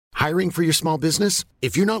Hiring for your small business?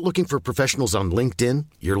 If you're not looking for professionals on LinkedIn,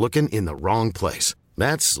 you're looking in the wrong place.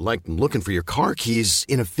 That's like looking for your car keys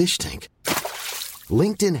in a fish tank.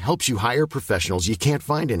 LinkedIn helps you hire professionals you can't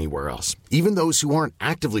find anywhere else, even those who aren't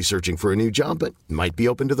actively searching for a new job but might be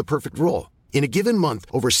open to the perfect role. In a given month,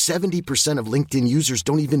 over 70% of LinkedIn users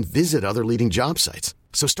don't even visit other leading job sites.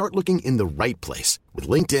 So start looking in the right place. With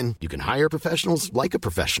LinkedIn, you can hire professionals like a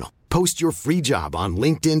professional. Post your free job on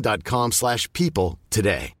linkedin.com/people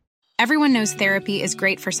today. Everyone knows therapy is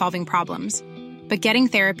great for solving problems, but getting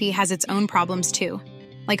therapy has its own problems too,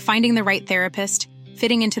 like finding the right therapist,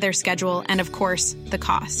 fitting into their schedule, and of course, the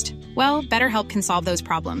cost. Well, BetterHelp can solve those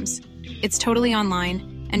problems. It's totally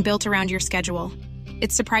online and built around your schedule.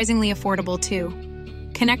 It's surprisingly affordable too.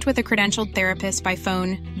 Connect with a credentialed therapist by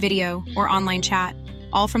phone, video, or online chat,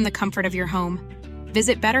 all from the comfort of your home.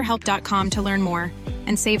 Visit BetterHelp.com to learn more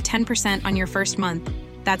and save 10% on your first month.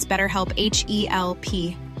 That's BetterHelp,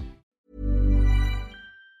 H-E-L-P.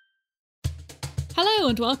 Hello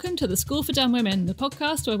and welcome to The School for Dumb Women, the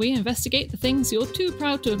podcast where we investigate the things you're too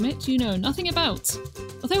proud to admit you know nothing about.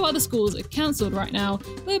 Although other schools are cancelled right now,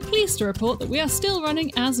 we're pleased to report that we are still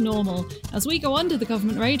running as normal, as we go under the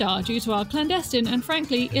government radar due to our clandestine and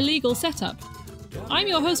frankly illegal setup. I'm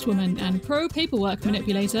your host woman and pro-paperwork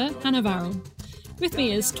manipulator, Hannah Varrell. With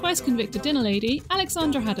me is twice-convicted dinner lady,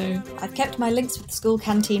 Alexandra Haddo. I've kept my links with the school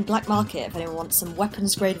canteen black market if anyone wants some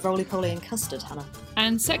weapons-grade roly-poly and custard, Hannah.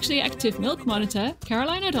 And sexually active milk monitor,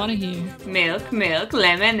 Caroline O'Donoghue. Milk, milk,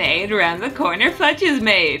 lemonade, round the corner fudge is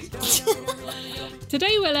made.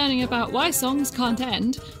 Today we're learning about why songs can't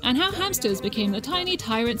end and how hamsters became the tiny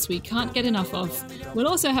tyrants we can't get enough of. We'll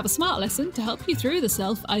also have a smart lesson to help you through the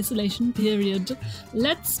self-isolation period.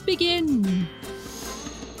 Let's begin!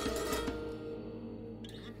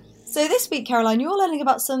 So this week, Caroline, you're learning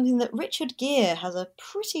about something that Richard Gere has a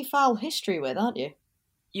pretty foul history with, aren't you?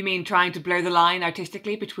 You mean trying to blur the line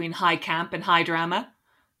artistically between high camp and high drama?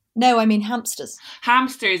 No, I mean hamsters.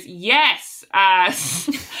 Hamsters, yes!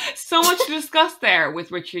 So much to discuss there with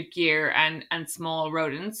Richard Gere and small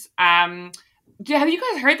rodents. Have you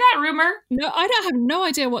guys heard that rumour? No, I have no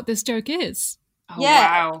idea what this joke is. Oh,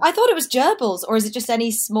 Yeah, wow. I thought it was gerbils, or is it just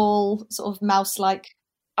any small sort of mouse-like...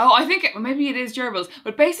 Oh, I think maybe it is gerbils.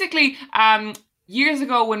 But basically, years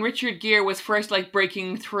ago when Richard Gere was first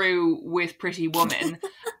breaking through with Pretty Woman,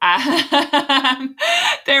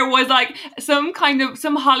 there was some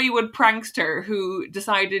Hollywood prankster who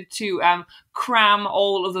decided to cram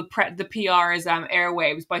all of the PR's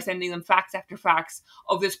airwaves by sending them facts after facts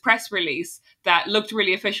of this press release that looked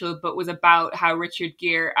really official but was about how Richard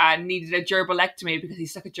Gere needed a gerbilectomy because he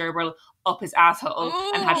stuck a gerbil up his asshole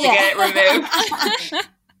and had to get it removed.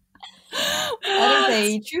 That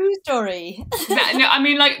is a true story. No, I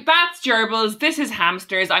mean, that's gerbils. This is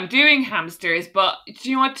hamsters. I'm doing hamsters. But do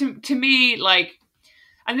you know what? To me,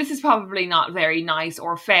 and this is probably not very nice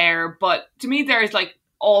or fair, but to me, there's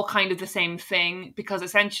all kind of the same thing because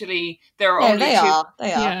essentially there are only they two. are.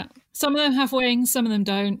 They are. Yeah. Some of them have wings, some of them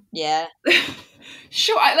don't. Yeah.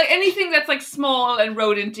 Sure, anything that's small and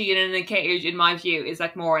rodenty and in a cage, in my view, is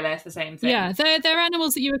more or less the same thing. Yeah, they're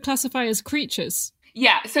animals that you would classify as creatures.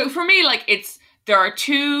 Yeah, so for me, there are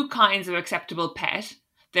two kinds of acceptable pet.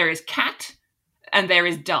 There is cat and there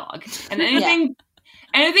is dog. And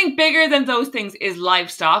anything bigger than those things is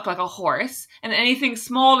livestock, like a horse. And anything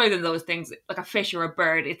smaller than those things, like a fish or a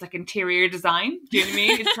bird, it's interior design. Do you know what I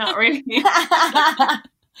mean? It's not really...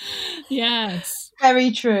 Yes. Very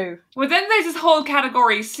true. Well, then there's this whole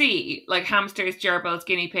category C, like hamsters, gerbils,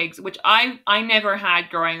 guinea pigs, which I never had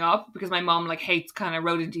growing up because my mom hates kind of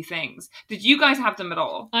rodenty things. Did you guys have them at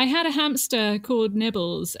all? I had a hamster called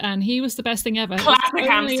Nibbles, and he was the best thing ever. Classic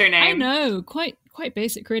hamster name. I know, quite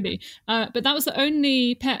basic, really. But that was the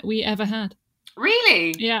only pet we ever had.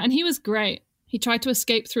 Really? Yeah, and he was great. He tried to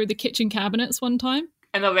escape through the kitchen cabinets one time.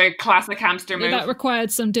 Another classic hamster move. That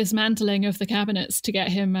required some dismantling of the cabinets to get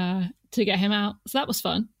him out. So that was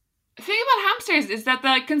fun. The thing about hamsters is that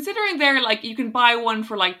considering they're you can buy one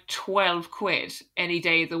for 12 quid any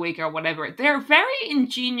day of the week or whatever, they're very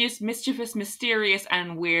ingenious, mischievous, mysterious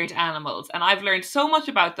and weird animals. And I've learned so much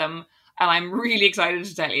about them and I'm really excited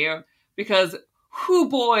to tell you because whoo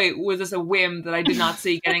boy was this a whim that I did not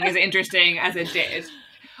see getting as interesting as it did.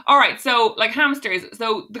 All right, so hamsters.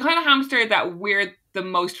 So the kind of hamster that we're the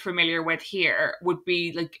most familiar with here would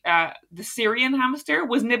be the Syrian hamster.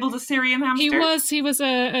 Was Nibbles a Syrian hamster? He was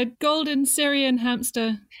a golden Syrian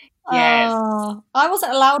hamster. Yes. I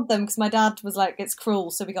wasn't allowed them because my dad was it's cruel,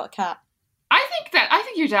 so we got a cat. I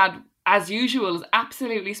think your dad, as usual, is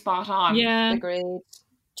absolutely spot on. Yeah. Agreed.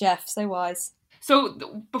 Jeff, so wise.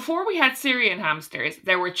 So before we had Syrian hamsters,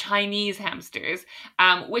 there were Chinese hamsters,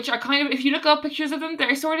 which are kind of, if you look up pictures of them,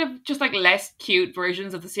 they're sort of just like less cute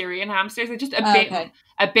versions of the Syrian hamsters. They're just a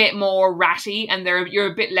bit more ratty, and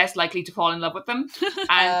you're a bit less likely to fall in love with them.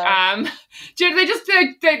 And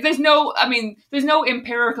there's no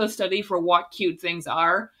empirical study for what cute things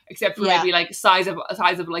are, except for maybe like size of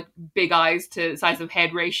like big eyes to size of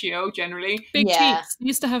head ratio generally. Big cheeks. They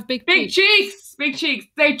used to have big cheeks. Big cheeks.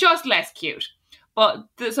 They're just less cute. But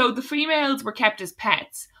so the females were kept as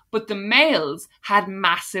pets, but the males had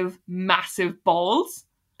massive, massive balls.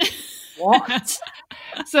 What?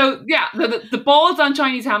 So yeah, the balls on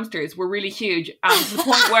Chinese hamsters were really huge, to the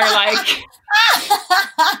point where like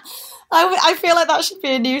I feel like that should be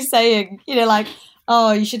a new saying. You know, like,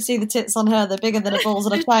 oh, you should see the tits on her. They're bigger than the balls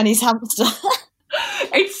on a Chinese hamster.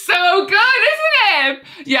 It's so good, isn't it?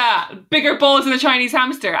 Yeah, bigger balls than a Chinese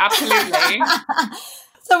hamster, absolutely.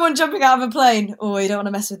 Someone jumping out of a plane. Oh, you don't want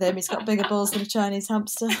to mess with him. He's got bigger balls than a Chinese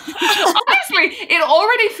hamster. Honestly, it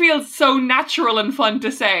already feels so natural and fun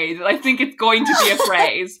to say that I think it's going to be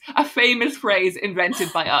a famous phrase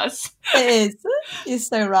invented by us. It is. You're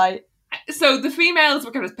so right. So the females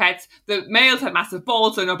were kept as pets. The males had massive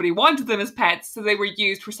balls, so nobody wanted them as pets. So they were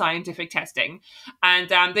used for scientific testing, and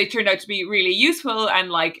they turned out to be really useful and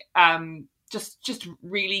like just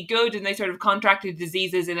really good. And they sort of contracted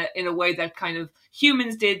diseases in a way that kind of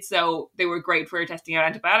humans did. So they were great for testing out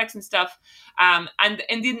antibiotics and stuff. And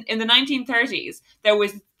in the 1930s, there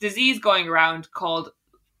was disease going around called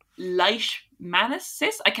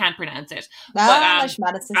leishmaniasis. I can't pronounce it.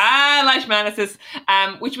 Leishmaniasis,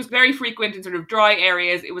 which was very frequent in sort of dry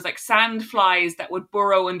areas. It was like sand flies that would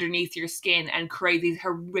burrow underneath your skin and create these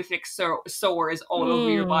horrific sores all over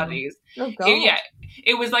your bodies. Oh, God.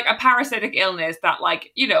 It was like a parasitic illness that,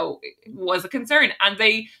 like, you know, was a concern. And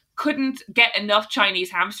they couldn't get enough Chinese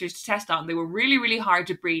hamsters to test on. They were really, really hard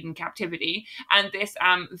to breed in captivity. And this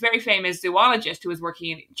very famous zoologist who was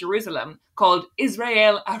working in Jerusalem called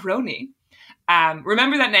Israel Aroni,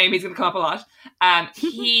 remember that name, he's going to come up a lot.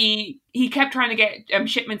 He kept trying to get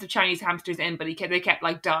shipments of Chinese hamsters in, but they kept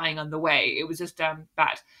like dying on the way. It was just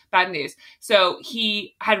bad news. So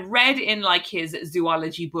he had read in like his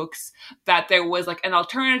zoology books that there was like an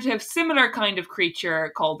alternative, similar kind of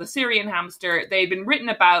creature called the Syrian hamster. They had been written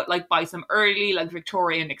about like by some early like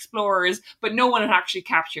Victorian explorers, but no one had actually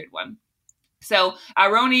captured one. So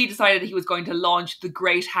Aroni decided he was going to launch the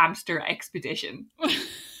Great Hamster Expedition.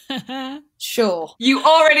 Sure. You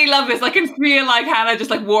already love this. I can feel like Hannah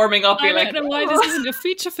just like warming up. I don't know why this isn't a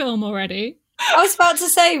feature film already. I was about to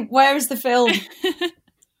say, where is the film?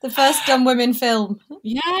 The first Dumb Women film.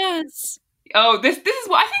 Yes. Oh, this is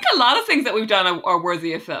what I think. A lot of things that we've done are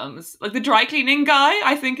worthy of films. Like the dry cleaning guy,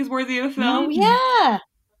 I think is worthy of a film. Oh yeah.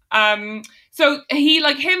 So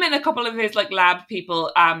him and a couple of his like lab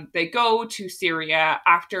people, they go to Syria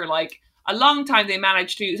after like a long time. They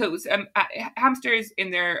managed to, so it was hamsters in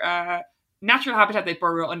their natural habitat. They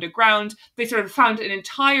burrow underground. They sort of found an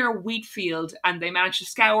entire wheat field, and they managed to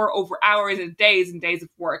scour over hours and days of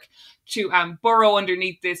work to burrow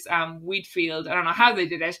underneath this wheat field. I don't know how they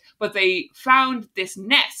did it, but they found this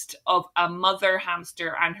nest of a mother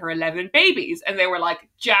hamster and her 11 babies, and they were like,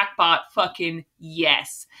 jackpot, fucking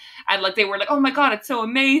yes. And like they were like, oh my god, it's so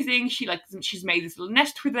amazing. She's made this little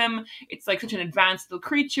nest for them. It's like such an advanced little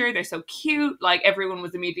creature. They're so cute. Like everyone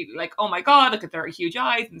was immediately like, oh my god, look at their huge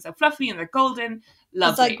eyes and so fluffy and they're golden.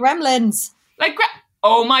 Lovely. It's like Gremlins.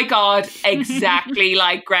 Oh my god, exactly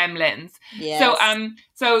like Gremlins. Yes.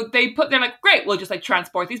 So they're like, great, we'll just like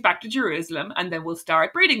transport these back to Jerusalem and then we'll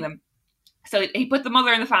start breeding them. So he put the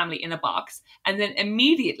mother and the family in a box, and then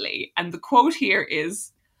immediately, and the quote here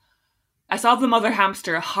is, I saw the mother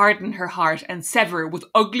hamster harden her heart and sever with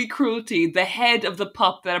ugly cruelty the head of the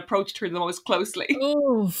pup that approached her the most closely.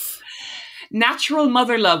 Oof. Natural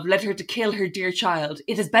mother love led her to kill her dear child.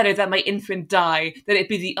 It is better that my infant die than it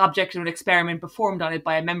be the object of an experiment performed on it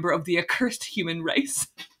by a member of the accursed human race.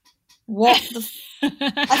 What the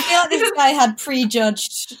I feel like this guy had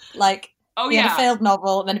prejudged, like, he had a failed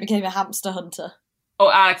novel and then he became a hamster hunter. Oh,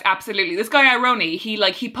 Alex, absolutely. This guy Aroni,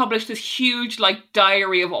 he published this huge like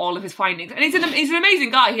diary of all of his findings, and he's an amazing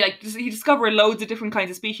guy. He discovered loads of different kinds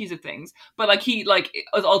of species of things, but he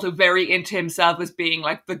was also very into himself as being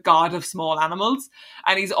like the god of small animals,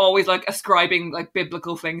 and he's always like ascribing like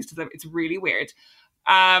biblical things to them. It's really weird.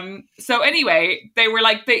 So anyway,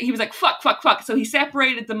 he was like fuck. So he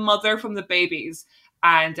separated the mother from the babies,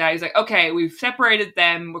 and he's like, okay, we've separated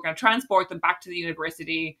them. We're going to transport them back to the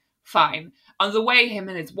university. Fine. On the way, him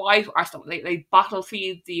and his wife they bottle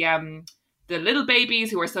feed the the little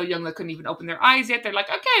babies who are so young they couldn't even open their eyes yet. They're like,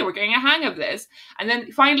 okay, we're getting a hang of this. And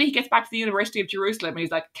then finally he gets back to the University of Jerusalem and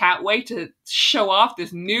he's like, can't wait to show off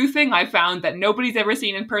this new thing I found that nobody's ever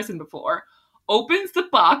seen in person before. Opens the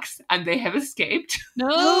box and they have escaped.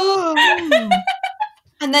 No.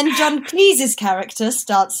 And then John Cleese's character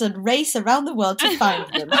starts a race around the world to find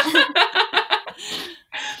them.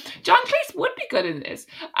 John Cleese would be good in this.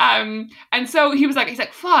 And so he's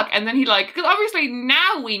like, fuck. And then he like, because obviously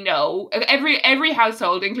now we know every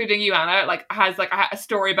household, including you, Anna, like has like a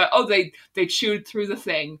story about, oh, they chewed through the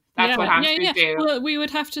thing. That's what hamsters do. Well, we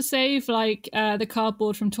would have to save like the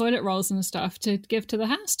cardboard from toilet rolls and stuff to give to the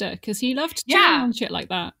hamster because he loved chewing on shit like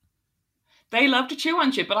that. They love to chew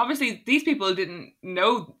on shit, but obviously these people didn't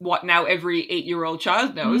know what now every 8-year-old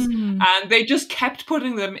child knows, and they just kept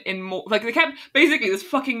putting them in more. Like they kept basically this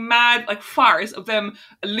fucking mad like farce of them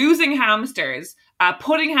losing hamsters,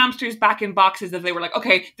 putting hamsters back in boxes that they were like,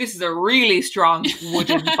 okay, this is a really strong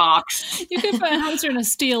wooden box. You could put a hamster in a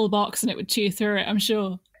steel box and it would chew through it, I'm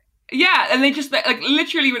sure. Yeah, and they just like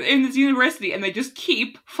literally in this university, and they just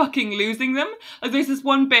keep fucking losing them. Like there's this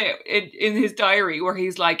one bit in his diary where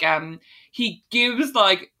he's like, he gives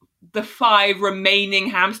like the 5 remaining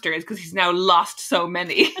hamsters because he's now lost so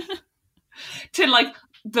many to like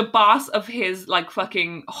the boss of his like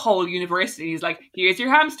fucking whole university. He's like, here's your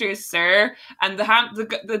hamsters, sir. And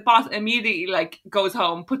the boss immediately like goes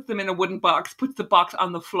home, puts them in a wooden box, puts the box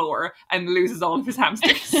on the floor, and loses all of his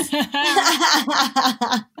hamsters.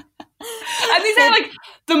 And these are like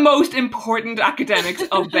the most important academics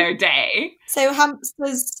of their day. So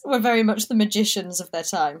hamsters were very much the magicians of their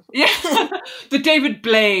time. Yeah, the David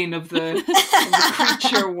Blaine of the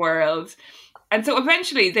creature world. And so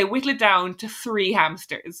eventually they whittle it down to 3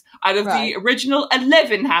 hamsters. Out of the original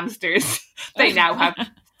 11 hamsters, they now have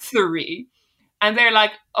 3. And they're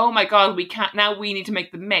like, oh my God, we can't, now we need to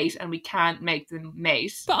make them mate, and we can't make them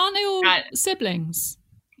mate. But aren't they all siblings?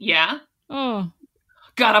 Yeah. Oh.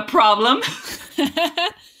 Got a problem? Don't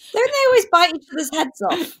they always bite each other's heads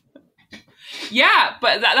off? Yeah,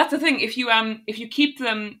 but that's the thing. If you keep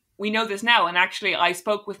them, we know this now. And actually, I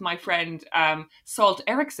spoke with my friend Salt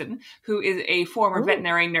Erickson, who is a former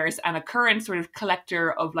veterinary nurse and a current sort of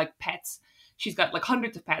collector of like pets. She's got like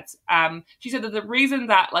hundreds of pets. She said that the reason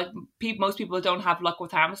that like most people don't have luck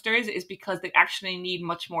with hamsters is because they actually need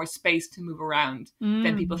much more space to move around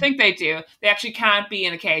than people think they do. They actually can't be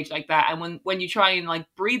in a cage like that. And when you try and like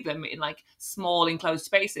breed them in like small enclosed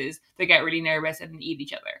spaces, they get really nervous and eat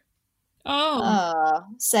each other. Oh,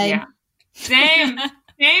 same. Yeah.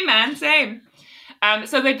 Same, man, same.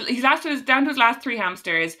 So he's down to his last 3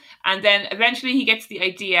 hamsters, and then eventually he gets the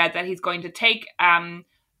idea that he's going to take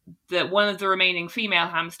one of the remaining female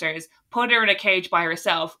hamsters, put her in a cage by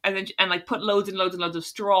herself, and like put loads and loads and loads of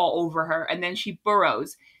straw over her, and then she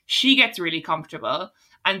burrows. She gets really comfortable,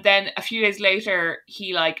 and then a few days later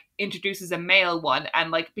he like introduces a male one,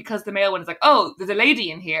 and like because the male one is like, oh, there's a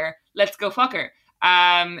lady in here, let's go fuck her.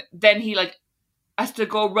 Then he like has to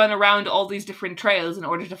go run around all these different trails in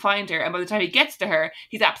order to find her, and by the time he gets to her,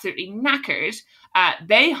 he's absolutely knackered.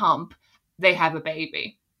 They hump. They have a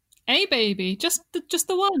baby. A baby? Just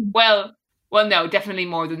the one? Well, no, definitely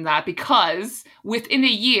more than that, because within a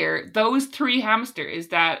year, those 3 hamsters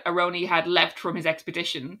that Aroni had left from his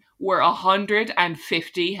expedition were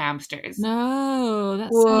 150 hamsters. No,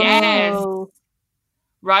 that's yes,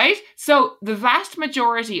 right. So the vast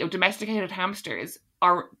majority of domesticated hamsters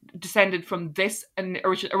are descended from this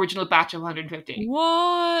original batch of 150.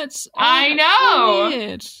 What? I know. So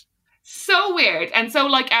weird. So weird. And so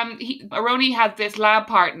like Aroni had this lab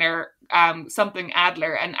partner, something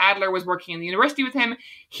Adler, and Adler was working in the university with him.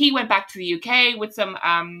 He went back to the UK with some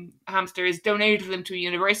hamsters, donated them to a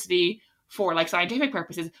university for like scientific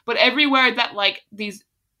purposes. But everywhere that like these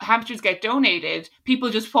hamsters get donated, people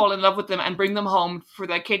just fall in love with them and bring them home for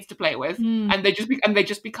their kids to play with, and they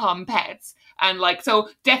just become pets. And like so,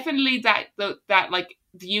 definitely that like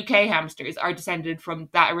the UK hamsters are descended from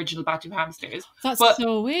that original batch of hamsters. That's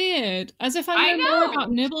so weird. As if I know more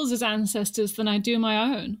about Nibbles' ancestors than I do my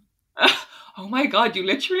own. Oh my God, you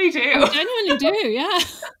literally do. I genuinely do, yeah.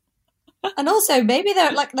 And also, maybe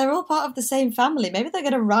they're all part of the same family. Maybe they're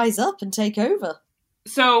going to rise up and take over.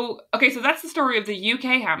 So that's the story of the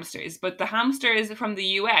UK hamsters, but the hamsters from the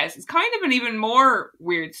US is kind of an even more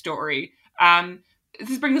weird story.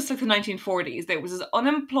 This brings us to the 1940s. There was this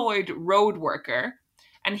unemployed road worker,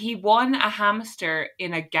 and he won a hamster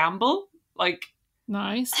in a gamble. Like,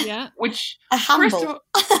 nice, yeah. Which a hamble.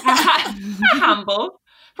 A hamble.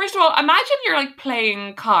 First of all, imagine you're like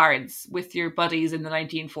playing cards with your buddies in the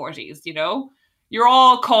 1940s. You know, you're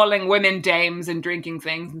all calling women dames and drinking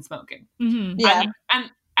things and smoking. Mm-hmm. Yeah, and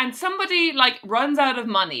and somebody like runs out of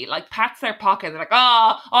money, like pats their pocket. They're like,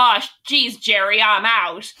 oh, geez, Jerry, I'm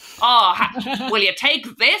out. Will you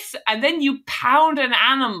take this? And then you pound an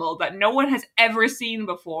animal that no one has ever seen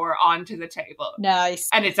before onto the table. Nice.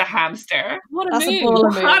 And it's a hamster. What a That's move. a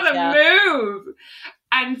baller move. What a move.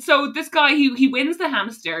 And so this guy, he wins the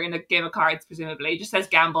hamster in a game of cards, presumably. It just says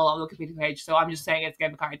gamble on the Wikipedia page, so I'm just saying it's a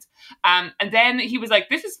game of cards. And then he was like,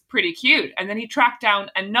 this is pretty cute. And then he tracked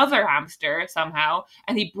down another hamster somehow,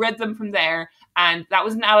 and he bred them from there. And that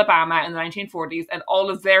was in Alabama in the 1940s, and all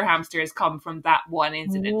of their hamsters come from that one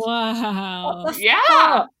incident. Wow. Yeah.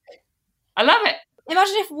 Fuck? I love it.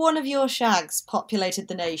 Imagine if one of your shags populated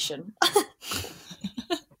the nation.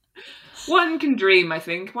 One can dream, I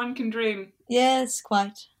think. One can dream. Yes,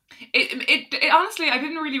 quite. It honestly, I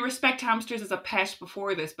didn't really respect hamsters as a pet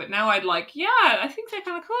before this, but now I'd like, yeah, I think they're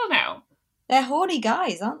kind of cool now. They're horny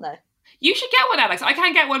guys, aren't they? You should get one, Alex. I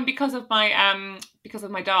can't get one because of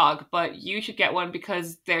my dog, but you should get one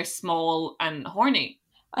because they're small and horny.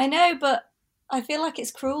 I know, but I feel like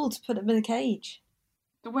it's cruel to put them in a cage.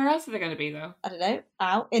 Where else are they going to be, though? I don't know,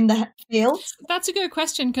 out in the fields. That's a good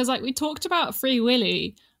question, because like we talked about Free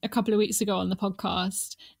Willy a couple of weeks ago on the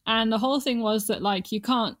podcast, and the whole thing was that like you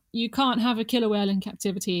can't have a killer whale in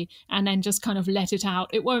captivity and then just kind of let it out.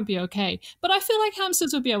 It won't be okay. But I feel like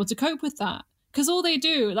hamsters would be able to cope with that, because all they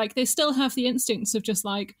do, like, they still have the instincts of just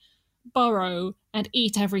like burrow and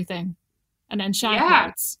eat everything and then shag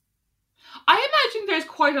loads. I imagine there's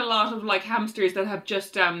quite a lot of like hamsters that have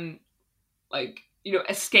just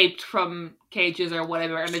escaped from cages or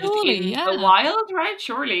whatever, and they're just in the wild, right?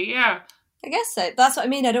 Surely, yeah. I guess so. That's what I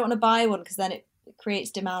mean. I don't want to buy one because then it creates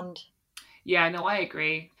demand. Yeah, no, I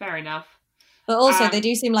agree. Fair enough. But also, they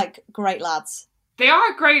do seem like great lads. They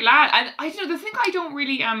are great lads. And the thing I don't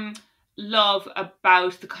really love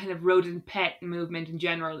about the kind of rodent pet movement in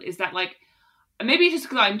general is that, like, maybe it's just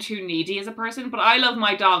because I'm too needy as a person, but I love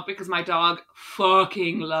my dog because my dog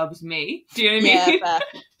fucking loves me. Do you know what I mean? Yeah,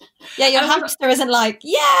 fair. Yeah, your hamster isn't like,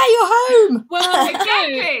 yeah, you're home. Well,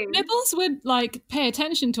 exactly. Nibbles would like pay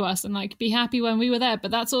attention to us and like be happy when we were there,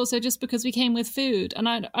 but that's also just because we came with food, and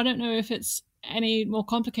I don't know if it's any more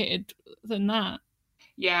complicated than that.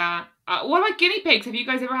 Yeah. What about guinea pigs? Have you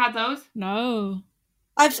guys ever had those? No.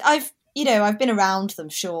 I've been around them.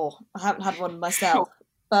 Sure, I haven't had one myself,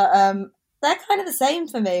 but they're kind of the same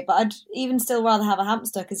for me. But I'd even still rather have a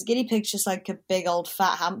hamster because a guinea pig's just like a big old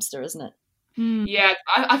fat hamster, isn't it? Yeah,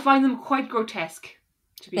 I find them quite grotesque,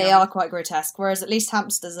 to be honest. They are quite grotesque, whereas at least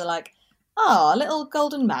hamsters are like, oh, a little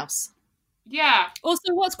golden mouse. Yeah.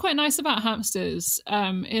 Also, what's quite nice about hamsters,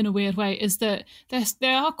 in a weird way, is that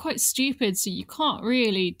they are quite stupid, so you can't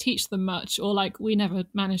really teach them much, or like we never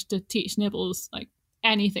managed to teach Nibbles like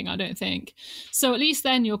anything, I don't think. So at least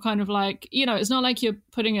then you're kind of like, it's not like you're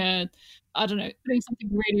putting something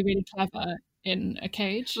really, really clever in a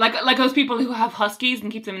cage. Like those people who have huskies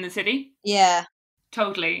and keep them in the city? Yeah.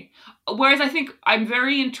 Totally. Whereas I think I'm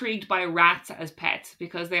very intrigued by rats as pets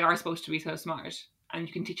because they are supposed to be so smart and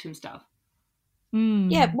you can teach them stuff.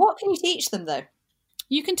 Yeah, what can you teach them though?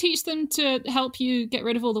 You can teach them to help you get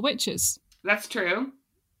rid of all the witches. That's true.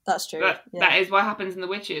 That's true. That is what happens in The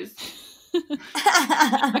Witches.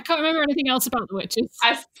 I can't remember anything else about The Witches.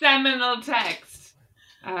 A seminal text.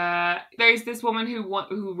 There's this woman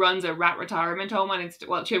who runs a rat retirement home on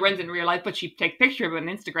well, she runs it in real life, but she takes pictures of it on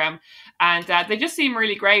Instagram, and they just seem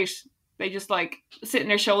really great. They just like sit in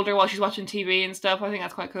her shoulder while she's watching TV and stuff. I think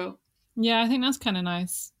that's quite cool. Yeah, I think that's kind of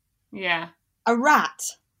nice. Yeah. A rat?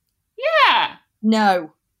 Yeah.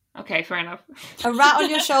 No. Okay, fair enough. A rat on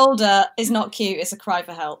your shoulder is not cute. It's a cry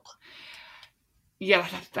for help. Yeah,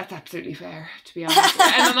 that's absolutely fair, to be honest.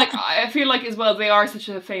 And then, like, I feel like as well, they are such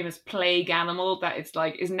a famous plague animal that it's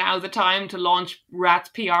like, is now the time to launch Rat's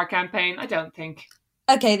PR campaign? I don't think.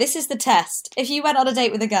 Okay, this is the test. If you went on a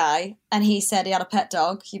date with a guy and he said he had a pet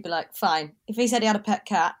dog, you'd be like, fine. If he said he had a pet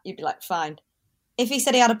cat, you'd be like, fine. If he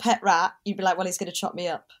said he had a pet rat, you'd be like, well, he's going to chop me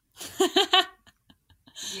up.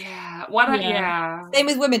 Yeah. Yeah. Same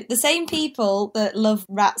with women. The same people that love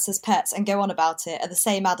rats as pets and go on about it are the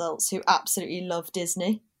same adults who absolutely love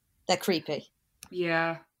Disney. They're creepy.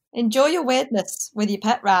 Yeah. Enjoy your weirdness with your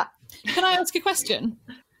pet rat. Can I ask a question?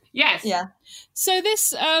 Yes. Yeah. So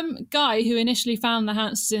this guy who initially found the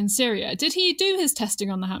hamsters in Syria, did he do his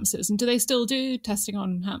testing on the hamsters? And do they still do testing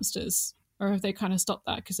on hamsters? Or have they kind of stopped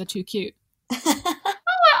that because they're too cute?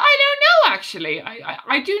 I don't know, actually.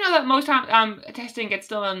 I do know that most testing gets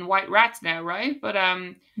done on white rats now, right? But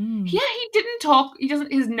yeah, he didn't talk.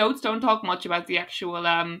 His notes don't talk much about the actual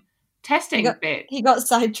testing bit. He got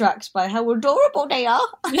sidetracked by how adorable they are.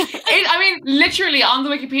 Literally on the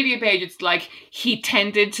Wikipedia page, it's like he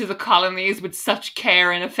tended to the colonies with such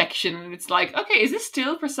care and affection, and it's like, okay, is this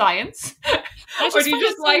still for science? I just find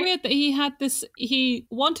it so weird that he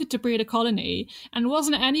wanted to breed a colony and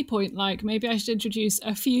wasn't at any point like, maybe I should introduce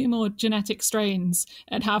a few more genetic strains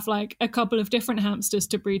and have like a couple of different hamsters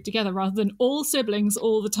to breed together rather than all siblings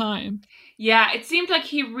all the time. Yeah, it seemed like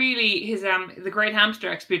he really, the Great Hamster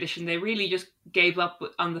Expedition, they really just gave up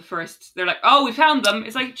on the first. They're like, oh, we found them.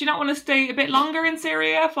 It's like, do you not want to stay a bit longer in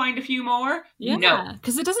Syria, find a few more? Yeah, no.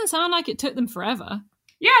 Because it doesn't sound like it took them forever.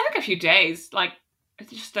 Yeah, I think a few days. Like, I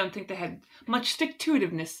just don't think they had much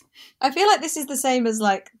stick-to-itiveness. I feel like this is the same as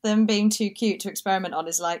like them being too cute to experiment on.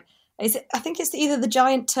 I think it's either the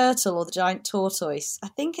giant turtle or the giant tortoise. I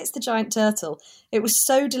think it's the giant turtle. It was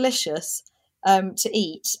so delicious to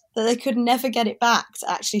eat that they could never get it back to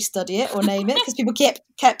actually study it or name it because people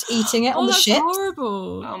kept eating it on the ship.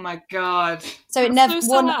 Horrible! Oh my god! So it never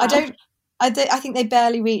won. I think they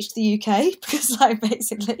barely reached the UK because like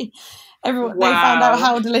basically everyone they found out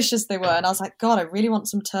how delicious they were, and I was like, God, I really want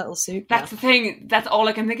some turtle soup. That's the thing. That's all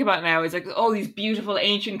I can think about now. Is like all these beautiful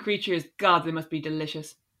ancient creatures. God, they must be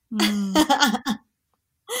delicious.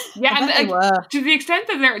 Yeah, and to the extent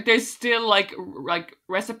that there's still like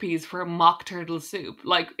recipes for mock turtle soup,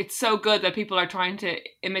 like it's so good that people are trying to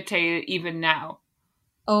imitate it even now.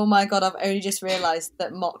 Oh my god, I've only just realised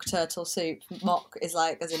that mock turtle soup, mock is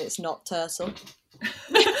like as in it's not turtle.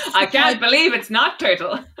 I can't believe it's not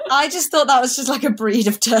turtle. I just thought that was just like a breed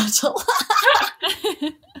of turtle.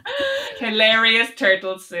 Hilarious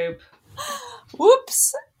turtle soup.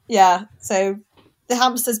 Whoops. Yeah, so the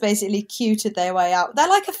hamsters basically cuted their way out. They're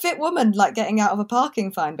like a fit woman, like getting out of a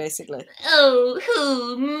parking fine, basically. Oh,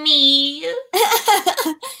 who, me?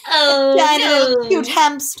 Oh, tiny little cute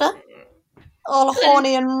hamster. All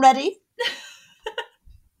horny and ready.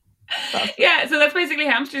 Yeah, so that's basically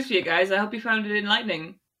hamsters for you guys. I hope you found it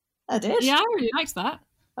enlightening. I did. Yeah, I really liked that.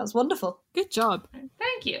 That was wonderful. Good job.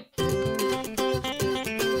 Thank you.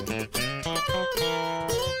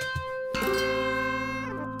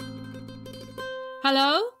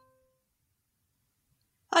 Hello?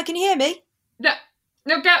 Hi, can you hear me? No,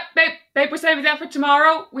 babe, we're saving that for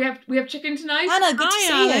tomorrow. We have chicken tonight. Hannah, good to see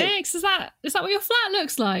you. Alex, is that what your flat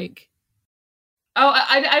looks like? Oh,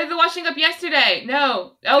 I did the washing up yesterday.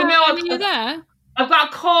 No. Oh no, Were you there? I've got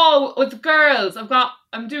a call with the girls.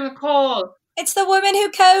 I'm doing a call. It's the Women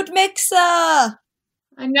Who Code mixer. I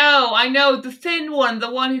know. The thin one,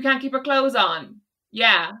 the one who can't keep her clothes on.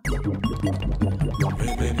 Yeah.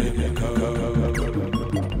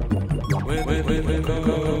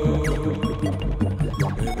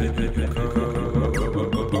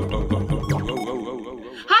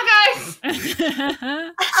 Hi guys.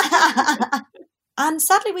 And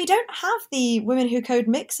sadly, we don't have the Women Who Code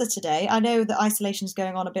mixer today. I know that isolation is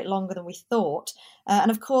going on a bit longer than we thought.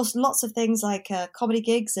 And of course, lots of things like comedy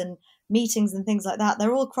gigs and meetings and things like that,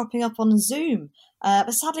 they're all cropping up on Zoom.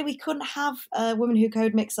 But sadly, we couldn't have Women Who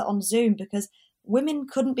Code mixer on Zoom because women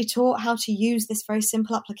couldn't be taught how to use this very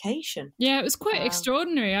simple application. Yeah, it was quite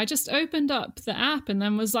extraordinary. I just opened up the app and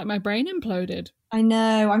then was like my brain imploded. I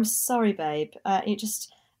know. I'm sorry, babe.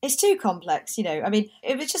 It's too complex, you know. I mean,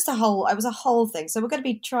 it was a whole thing. So we're going to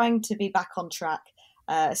be trying to be back on track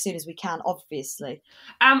as soon as we can, obviously.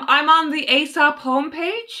 I'm on the ASAP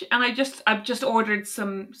homepage and I've just ordered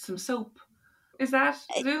some soap. Is that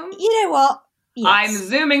Zoom? You know what? Yes. I'm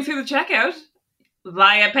zooming through the checkout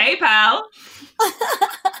via PayPal.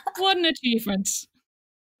 What an achievement.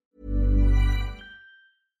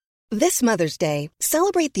 This Mother's Day,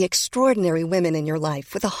 celebrate the extraordinary women in your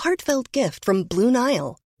life with a heartfelt gift from Blue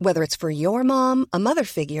Nile. Whether it's for your mom, a mother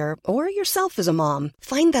figure, or yourself as a mom,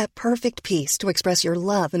 find that perfect piece to express your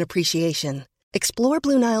love and appreciation. Explore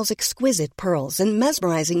Blue Nile's exquisite pearls and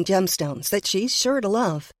mesmerizing gemstones that she's sure to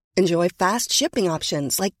love. Enjoy fast shipping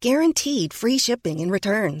options like guaranteed free shipping and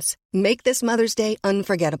returns. Make this Mother's Day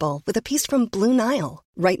unforgettable with a piece from Blue Nile.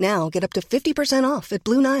 Right now, get up to 50% off at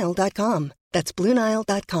BlueNile.com. That's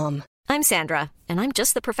BlueNile.com. I'm Sandra, and I'm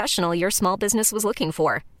just the professional your small business was looking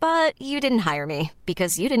for. But you didn't hire me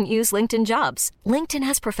because you didn't use LinkedIn Jobs. LinkedIn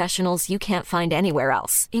has professionals you can't find anywhere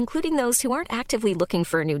else, including those who aren't actively looking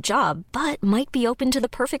for a new job, but might be open to the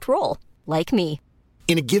perfect role, like me.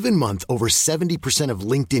 In a given month, over 70% of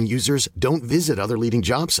LinkedIn users don't visit other leading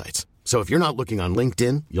job sites. So if you're not looking on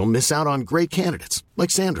LinkedIn, you'll miss out on great candidates like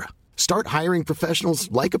Sandra. Start hiring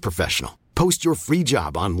professionals like a professional. Post your free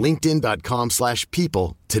job on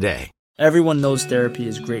linkedin.com/people today. Everyone knows therapy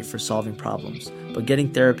is great for solving problems, but getting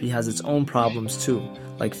therapy has its own problems too,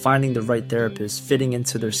 like finding the right therapist, fitting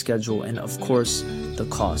into their schedule, and of course, the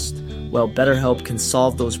cost. Well, BetterHelp can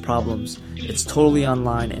solve those problems. It's totally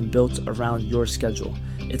online and built around your schedule.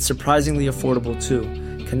 It's surprisingly affordable too.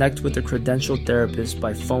 Connect with a credentialed therapist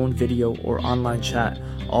by phone, video, or online chat,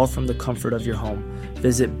 all from the comfort of your home.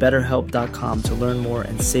 Visit BetterHelp.com to learn more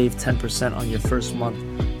and save 10% on your first month.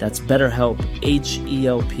 That's BetterHelp,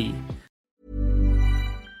 H-E-L-P.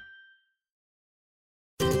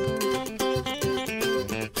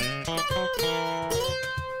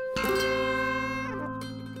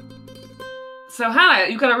 So Hannah,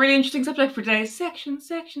 you've got a really interesting subject for today's section.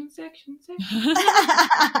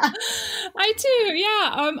 I do,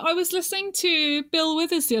 yeah. I was listening to Bill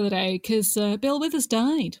Withers the other day because Bill Withers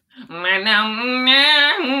died. That's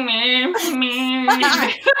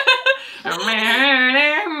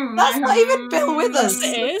not even Bill Withers.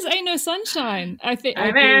 It is. Ain't No Sunshine. I think.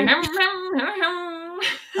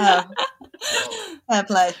 Fair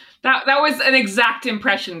play. That was an exact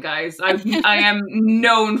impression, guys. I am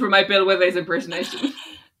known for my Bill Withers impersonation.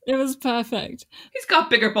 It was perfect. He's got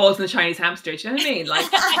bigger balls than a Chinese hamster. Do you know what I mean? Like,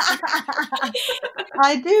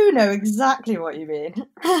 I do know exactly what you mean.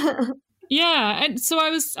 Yeah, and so I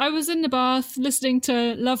was in the bath listening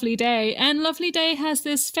to Lovely Day, and Lovely Day has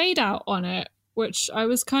this fade out on it, which I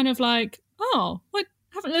was kind of like, oh, I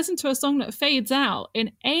haven't listened to a song that fades out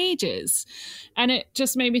in ages. And it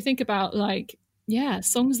just made me think about, like, yeah,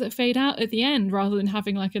 songs that fade out at the end rather than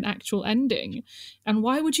having like an actual ending. And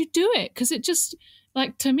why would you do it? Because it just,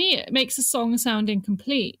 like, to me, it makes a song sound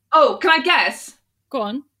incomplete. oh, can I guess? Go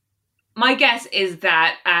on. My guess is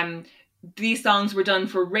that these songs were done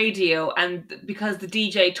for radio, and because the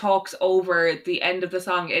DJ talks over the end of the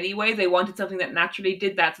song anyway, they wanted something that naturally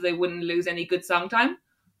did that so they wouldn't lose any good song time.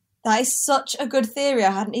 That is such a good theory.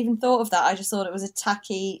 I hadn't even thought of that. I just thought it was a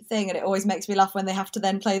tacky thing, and it always makes me laugh when they have to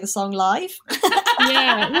then play the song live.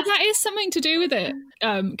 Yeah, well, that is something to do with it,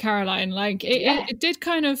 Caroline. Like, it did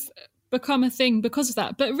kind of become a thing because of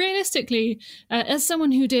that. But realistically, as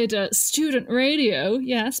someone who did student radio,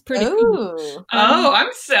 yes, pretty cool. I'm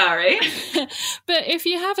sorry. But if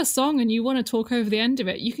you have a song and you want to talk over the end of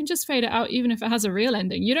it, you can just fade it out even if it has a real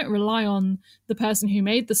ending. You don't rely on the person who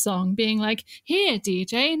made the song being like, here,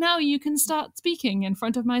 DJ, now you can start speaking in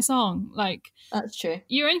front of my song. Like, that's true.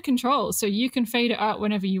 You're in control, so you can fade it out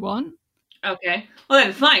whenever you want. Okay. Well,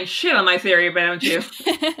 then fine. Shit on my theory, but don't you?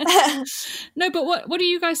 No, but what do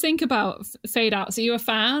you guys think about fade outs? Are you a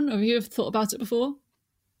fan? Or have you ever thought about it before?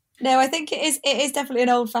 No, I think it is definitely an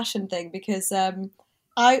old-fashioned thing, because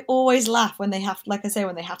I always laugh when they have, like I say,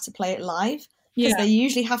 when they have to play it live, because they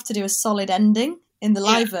usually have to do a solid ending in the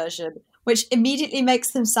live version, which immediately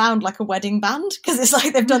makes them sound like a wedding band, because it's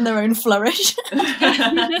like they've done their own flourish.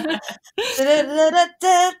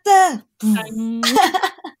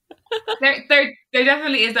 There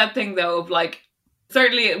definitely is that thing, though, of like,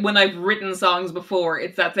 certainly when I've written songs before,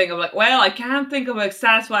 it's that thing of like, well, I can't think of a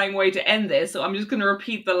satisfying way to end this, so I'm just going to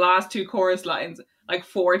repeat the last two chorus lines like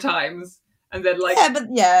 4 times, and then like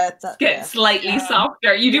get slightly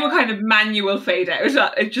softer. You do a kind of manual fade out.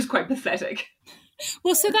 It's just quite pathetic.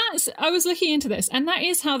 Well, so I was looking into this, and that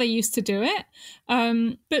is how they used to do it.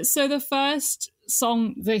 But so the first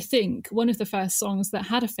song, one of the first songs that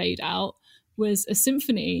had a fade out was a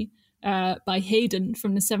symphony by Haydn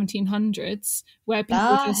from the 1700s, where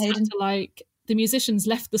people just had to, like, the musicians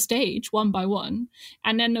left the stage one by one.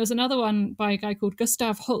 And then there was another one by a guy called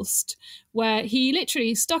Gustav Holst, where he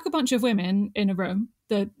literally stuck a bunch of women in a room,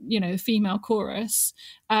 the female chorus,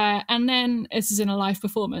 and then, this is in a live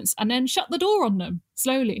performance, and then shut the door on them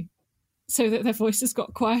slowly so that their voices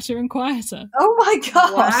got quieter and quieter. Oh my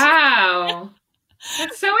God. Wow.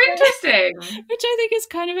 That's so interesting. Which I think is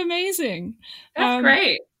kind of amazing. That's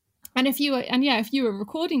great. And if you were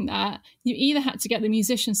recording that, you either had to get the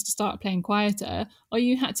musicians to start playing quieter, or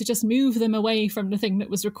you had to just move them away from the thing that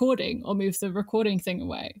was recording, or move the recording thing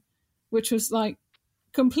away, which was like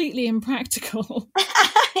completely impractical.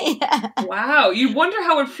 Yeah. Wow. You wonder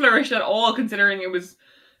how it flourished at all, considering it was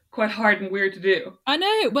quite hard and weird to do. I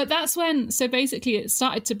know, but that's when, so basically it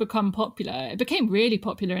started to become popular. It became really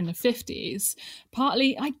popular in the 50s.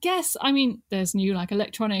 Partly, I guess, I mean, there's new like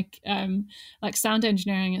electronic, like sound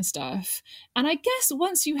engineering and stuff. And I guess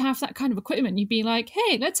once you have that kind of equipment, you'd be like,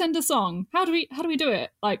 hey, let's end a song. How do we do it?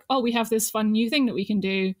 Like, oh, we have this fun new thing that we can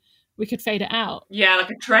do. We could fade it out. Yeah, like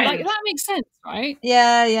a trend. Like, that makes sense, right?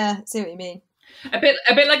 Yeah. See what you mean. A bit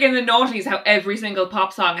like in the noughties, how every single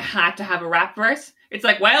pop song had to have a rap verse. It's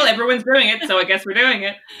like, well, everyone's doing it, so I guess we're doing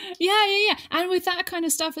it. Yeah. And with that kind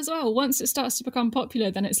of stuff as well, once it starts to become popular,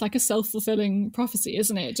 then it's like a self-fulfilling prophecy,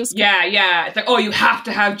 isn't it? Just Yeah. It's like, oh, you have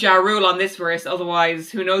to have Ja Rule on this verse, otherwise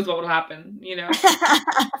who knows what will happen, you know?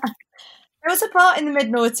 There was a part in the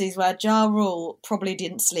mid-noughties where Ja Rule probably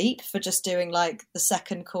didn't sleep for just doing like the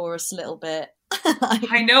second chorus a little bit.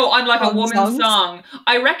 I know, on like a woman's songs. song.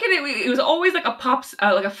 I reckon it was always like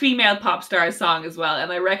like a female pop star song as well. And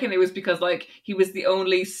I reckon it was because like he was the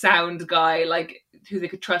only sound guy like who they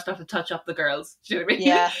could trust not to touch up the girls. Do you know what I mean?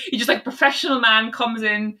 Yeah. He just like professional man comes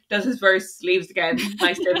in, does his verse, leaves again.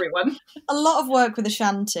 Nice to everyone. A lot of work with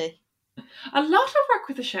Ashanti. A lot of work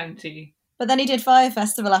with Ashanti. But then he did Fire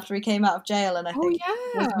Festival after he came out of jail, and I think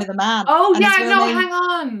was with a man. Oh and hang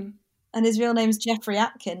on. And his real name's Jeffrey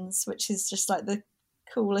Atkins, which is just like the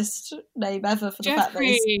coolest name ever for the fact that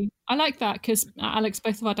he's... I like that because Alex,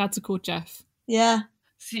 both of our dads are called Jeff. Yeah.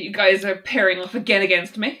 So you guys are pairing off again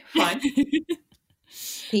against me. Fine.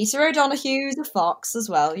 Peter O'Donoghue's a fox as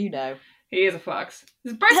well, you know. He is a fox.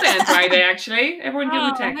 His birthday on Friday, actually. Everyone give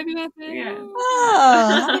him a text. Happy birthday. Yeah.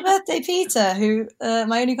 Oh, happy birthday, Peter, who,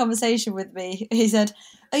 my only conversation with me, he said,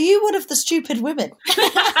 "Are you one of the stupid women?"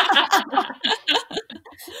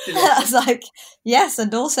 I was like, yes,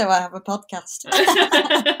 and also I have a podcast.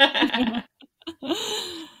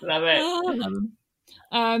 Love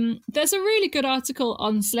it. There's a really good article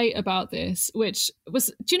on Slate about this, which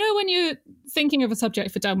was, do you know when you're thinking of a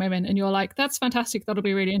subject for dumb women and you're like, that's fantastic, that'll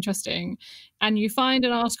be really interesting, and you find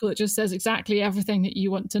an article that just says exactly everything that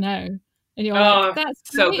you want to know, and you're like, that's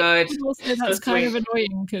so great. good. And also that's so kind sweet. of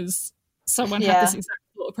annoying because someone had this exact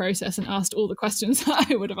thought process and asked all the questions that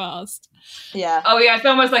I would have asked. Yeah. Oh yeah, it's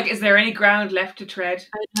almost like, is there any ground left to tread?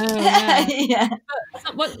 I know, yeah. Yeah.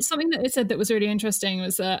 But something that it said that was really interesting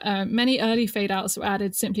was that many early fade-outs were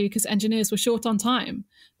added simply because engineers were short on time.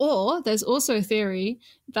 Or there's also a theory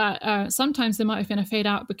that sometimes there might have been a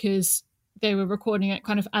fade-out because they were recording it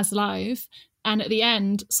kind of as live, and at the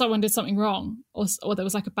end, someone did something wrong, or there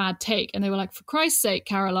was like a bad take, and they were like, for Christ's sake,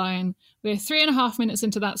 Caroline, we're 3.5 minutes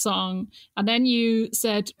into that song, and then you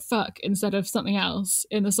said fuck instead of something else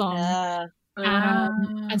in the song.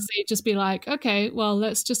 And so you'd just be like, okay, well,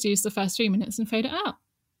 let's just use the first 3 minutes and fade it out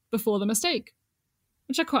before the mistake,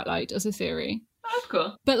 which I quite liked as a theory. That's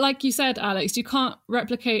cool. But like you said, Alex, you can't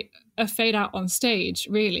replicate a fade out on stage,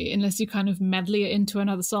 really, unless you kind of medley it into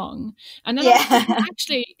another song. And then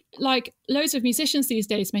actually, like, loads of musicians these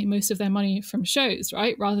days make most of their money from shows,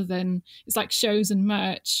 right? Rather than, it's like shows and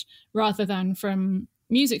merch, rather than from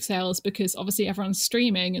music sales, because obviously everyone's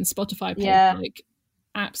streaming and Spotify pays like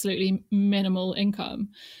absolutely minimal income.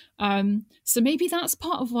 So maybe that's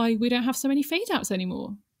part of why we don't have so many fade outs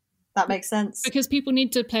anymore. That makes sense. Because people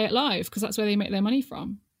need to play it live because that's where they make their money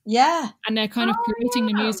from. Yeah. And they're kind of creating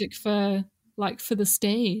the music for the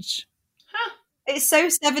stage. Huh. It's so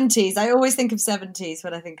 70s. I always think of 70s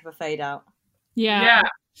when I think of a fade out. Yeah.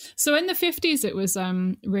 So in the 50s, it was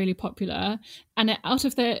really popular. And out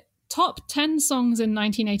of the top 10 songs in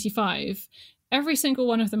 1985, every single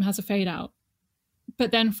one of them has a fade out.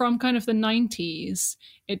 But then from kind of the 90s,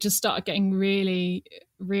 it just started getting really,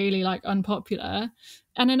 really like unpopular.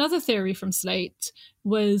 And another theory from Slate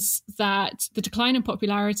was that the decline in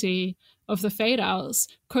popularity of the fade outs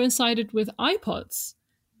coincided with iPods.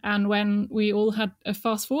 And when we all had a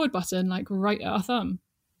fast forward button, like right at our thumb.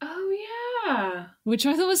 Oh, yeah. Which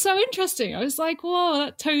I thought was so interesting. I was like, whoa,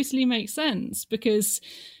 that totally makes sense. Because,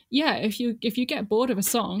 yeah, if you get bored of a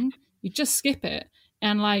song, you just skip it.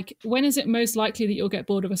 And like, when is it most likely that you'll get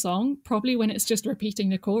bored of a song? Probably when it's just repeating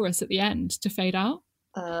the chorus at the end to fade out.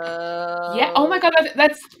 Yeah. Oh my god,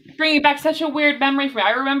 that's bringing back such a weird memory for me. I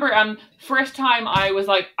remember first time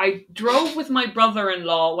I drove with my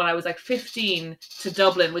brother-in-law when I was like 15 to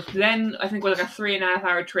Dublin, which then I think was like a 3.5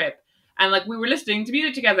 hour trip. And like we were listening to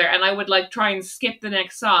music together, and I would like try and skip the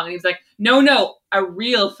next song. And he was like, "No, a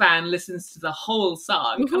real fan listens to the whole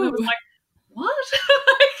song." And I was like, "What?"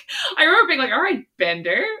 Like, I remember being like, "All right,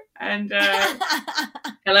 Bender," and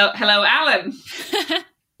hello, Alan.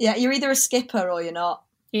 Yeah, you're either a skipper or you're not.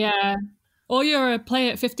 Yeah. Or you're a play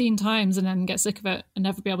it 15 times and then get sick of it and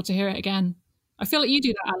never be able to hear it again. I feel like you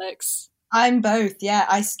do that, Alex. I'm both, yeah.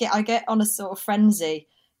 I get on a sort of frenzy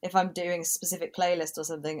if I'm doing a specific playlist or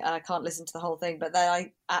something and I can't listen to the whole thing, but then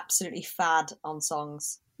I absolutely fad on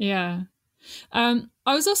songs. Yeah. I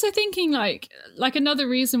was also thinking like another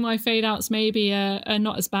reason why fade outs maybe are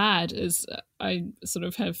not as bad as I sort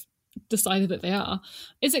of have decided that they are,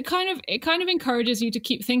 is it kind of encourages you to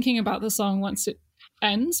keep thinking about the song once it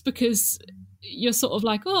ends, because you're sort of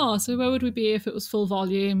like, oh, so where would we be if it was full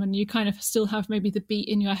volume, and you kind of still have maybe the beat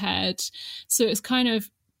in your head, so it's kind of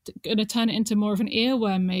going to turn it into more of an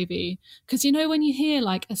earworm, maybe. Because when you hear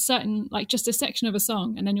like a certain, like just a section of a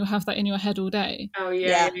song, and then you'll have that in your head all day. Oh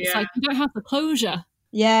yeah. It's like you don't have the closure.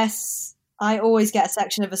 Yes, I always get a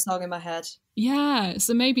section of a song in my head. Yeah,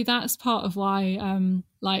 so maybe that's part of why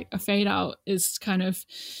like a fade out is kind of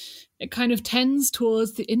tends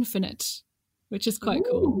towards the infinite, which is quite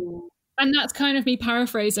cool. And that's kind of me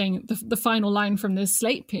paraphrasing the final line from this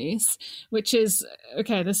Slate piece, which is,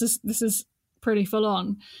 okay, this is pretty full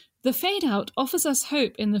on. The fade out offers us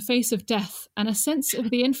hope in the face of death and a sense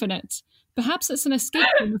of the infinite. Perhaps it's an escape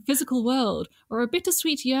from the physical world or a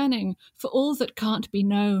bittersweet yearning for all that can't be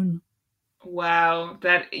known. Wow,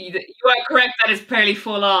 that you are correct. That is fairly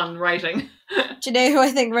full on writing. Do you know who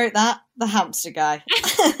I think wrote that? The hamster guy.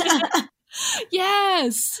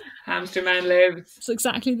 Yes, Hamster Man lives. It's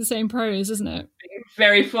exactly the same prose, isn't it?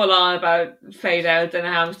 Very full on about fade out and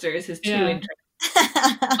hamsters. His two interests.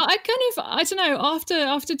 I don't know,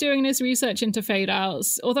 after doing this research into fade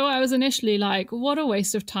outs, although I was initially like, what a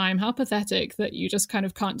waste of time, how pathetic that you just kind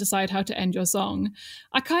of can't decide how to end your song,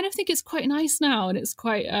 I kind of think it's quite nice now, and it's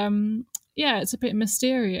quite it's a bit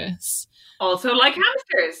mysterious. Also like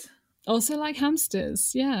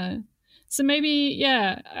hamsters, yeah. So maybe,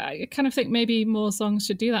 I kind of think maybe more songs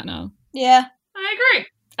should do that now. Yeah, I agree.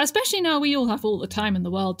 Especially now we all have all the time in the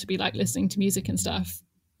world to be like listening to music and stuff.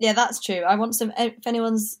 Yeah, that's true. I want some. If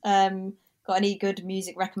anyone's got any good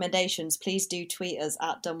music recommendations, please do tweet us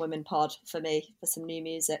at dumbwomenpod for me for some new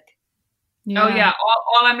music. Yeah. Oh yeah,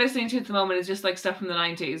 all I'm listening to at the moment is just like stuff from the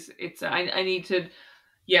 90s. It's I need to,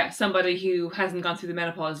 somebody who hasn't gone through the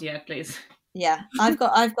menopause yet, please. Yeah, I've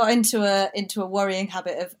got into a worrying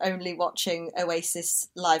habit of only watching Oasis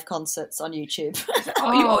live concerts on YouTube.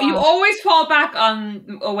 You always fall back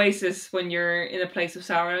on Oasis when you're in a place of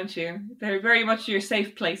sorrow, don't you? They're very much your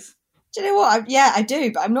safe place. Do you know what? I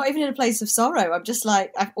do, but I'm not even in a place of sorrow. I'm just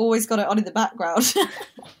like, I've always got it on in the background.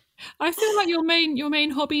 I feel like your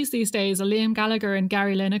main hobbies these days are Liam Gallagher and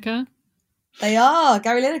Gary Lineker. They are.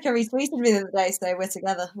 Gary Lineker retweeted me the other day, so we're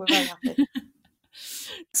together. We're very happy.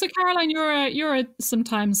 So Caroline, you're a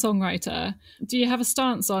sometime songwriter. Do you have a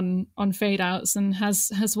stance on fade outs, and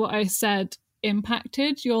has what I said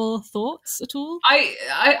impacted your thoughts at all?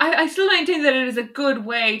 I still maintain that it is a good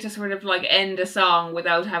way to sort of like end a song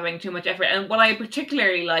without having too much effort. And what I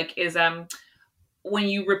particularly like is when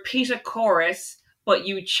you repeat a chorus but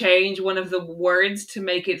you change one of the words to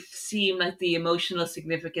make it seem like the emotional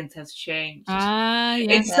significance has changed.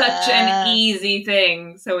 It's such an easy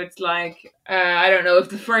thing. So it's like, I don't know, if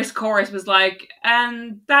the first chorus was like,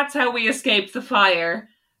 and that's how we escaped the fire,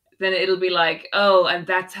 then it'll be like, oh, and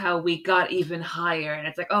that's how we got even higher. And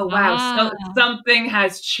it's like, oh, wow, so something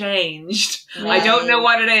has changed. Right. I don't know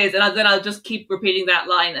what it is. And then I'll just keep repeating that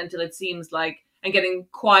line until it seems like I'm getting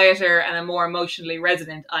quieter and I'm more emotionally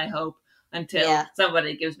resonant, I hope. Until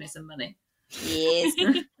somebody gives me some money. Yes.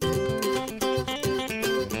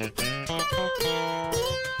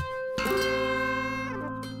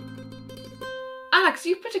 Alex,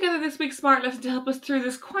 you've put together this week's Smart Lesson to help us through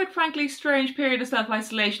this quite frankly strange period of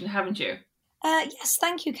self-isolation, haven't you? Yes,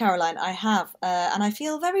 thank you, Caroline. I have. And I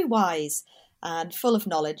feel very wise and full of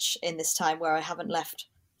knowledge in this time where I haven't left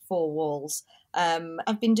four walls.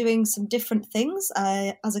 I've been doing some different things.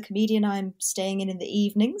 As a comedian, I'm staying in the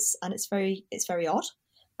evenings, and it's very odd.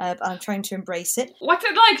 I'm trying to embrace it. What's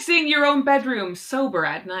it like seeing your own bedroom sober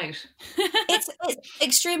at night? It's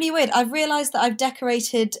extremely weird. I've realised that I've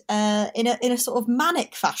decorated in a sort of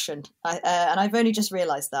manic fashion, and I've only just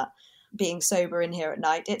realised that. Being sober in here at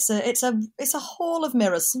night, it's a hall of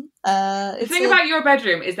mirrors. The thing about your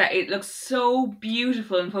bedroom is that it looks so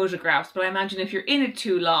beautiful in photographs, but I imagine if you're in it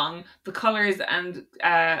too long, the colours and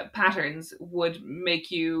patterns would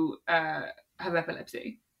make you have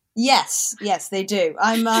epilepsy. Yes, they do.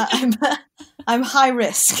 I'm high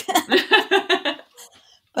risk,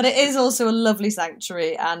 but it is also a lovely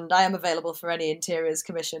sanctuary, and I am available for any interiors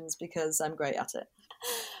commissions because I'm great at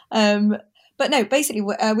it. But no, basically,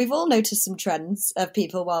 we've all noticed some trends of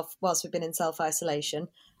people whilst we've been in self-isolation.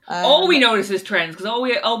 All we notice is trends, because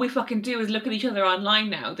all we fucking do is look at each other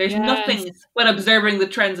online now. There's nothing when observing the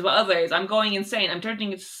trends of others. I'm going insane. I'm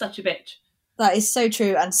turning into such a bitch. That is so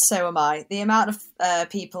true, and so am I. The amount of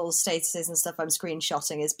people's statuses and stuff I'm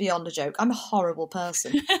screenshotting is beyond a joke. I'm a horrible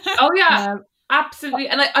person. Oh, yeah. Absolutely.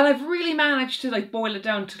 And I've really managed to like boil it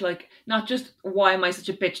down to like not just why am I such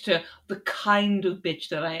a bitch to the kind of bitch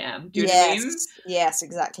that I am. Do you know what I mean? Yes,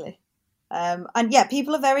 exactly. And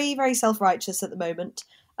people are very, very self-righteous at the moment,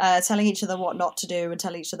 telling each other what not to do and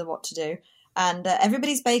telling each other what to do. And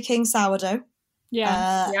everybody's baking sourdough.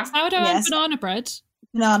 Yeah. Sourdough and banana bread.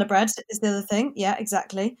 Banana bread is the other thing. Yeah,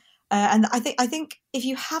 exactly. And I think if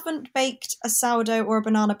you haven't baked a sourdough or a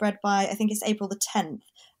banana bread by, I think it's April the 10th,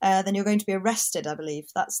 then you're going to be arrested, I believe.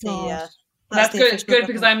 That's the... That's the good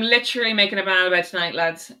because I'm literally making a banana bread tonight,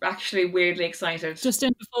 lads. Actually, weirdly excited. Just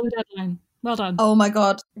in before the deadline. Well done. Oh my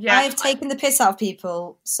God. Yeah. I've taken the piss out of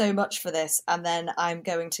people so much for this, and then I'm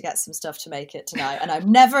going to get some stuff to make it tonight. And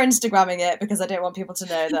I'm never Instagramming it because I don't want people to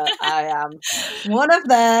know that I am one of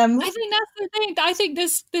them. I think that's the thing. I think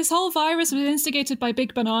this whole virus was instigated by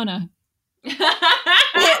Big Banana.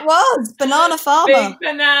 It was Banana Farmer. Big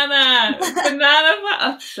Banana.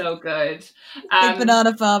 Oh, so good. Big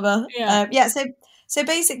Banana Farmer. Yeah. So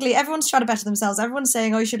basically, everyone's trying to better themselves. Everyone's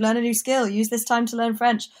saying, oh, you should learn a new skill. Use this time to learn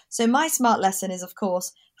French. So my smart lesson is, of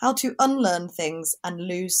course, how to unlearn things and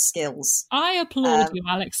lose skills. I applaud you,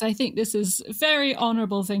 Alex. I think this is a very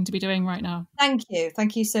honourable thing to be doing right now. Thank you.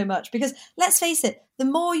 Thank you so much. Because let's face it, the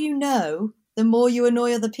more you know, the more you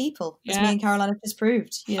annoy other people, as me and Caroline have just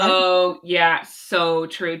proved. You know? Oh, yeah, so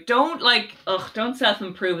true. Don't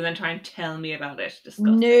self-improve and then try and tell me about it.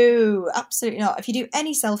 Disgusting. No, absolutely not. If you do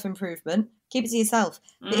any self-improvement, keep it to yourself.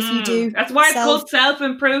 But if you do... That's why it's called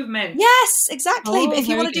self-improvement. Yes, exactly. But if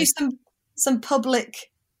you want to good. do some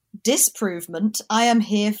public disprovement, I am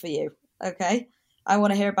here for you, okay? I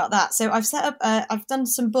want to hear about that. So I've set up, I've done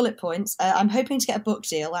some bullet points. I'm hoping to get a book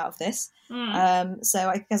deal out of this.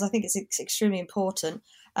 Because I think it's extremely important.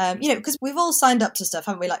 Because we've all signed up to stuff,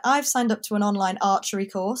 haven't we? Like I've signed up to an online archery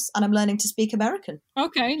course and I'm learning to speak American.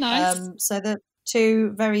 Okay, nice. So they're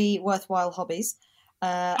two very worthwhile hobbies.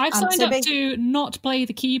 I've signed up to not play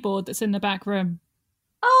the keyboard that's in the back room.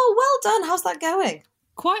 Oh, well done. How's that going?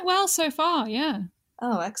 Quite well so far, yeah.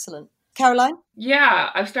 Oh, excellent. Caroline? Yeah,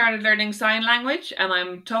 I've started learning sign language and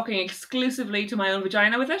I'm talking exclusively to my own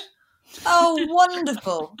vagina with it. Oh,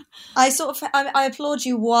 wonderful. I applaud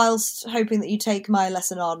you whilst hoping that you take my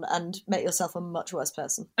lesson on and make yourself a much worse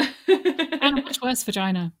person. And a much worse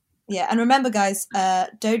vagina. Yeah, and remember, guys,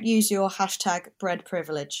 don't use your hashtag bread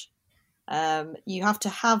privilege. You have to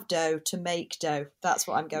have dough to make dough. That's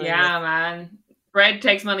what I'm going with. Yeah, man. Bread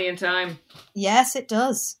takes money and time. Yes, it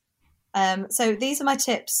does. So these are my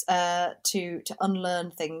tips to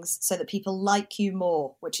unlearn things so that people like you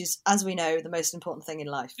more, which is, as we know, the most important thing in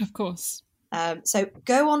life. Of course. So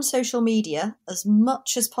go on social media as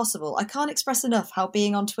much as possible. I can't express enough how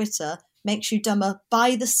being on Twitter makes you dumber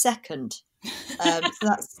by the second. So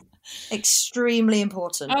that's extremely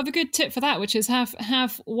important. I have a good tip for that, which is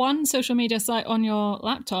have one social media site on your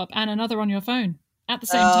laptop and another on your phone at the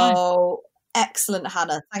same time. Oh, excellent,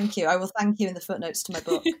 Hannah. Thank you. I will thank you in the footnotes to my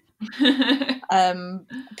book.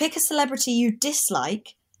 Pick a celebrity you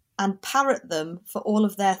dislike and parrot them for all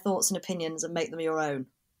of their thoughts and opinions and make them your own.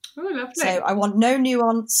 Oh, lovely. So I want no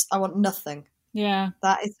nuance. I want nothing. Yeah.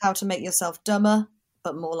 That is how to make yourself dumber,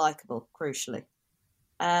 but more likable, crucially.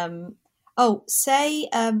 Say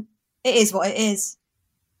it is what it is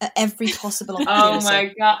at every possible opportunity. Oh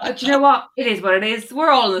my God. Do you know what? It is what it is. We're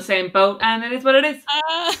all in the same boat and it is what it is.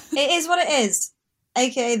 It is what it is.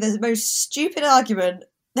 AKA the most stupid argument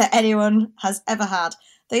that anyone has ever had.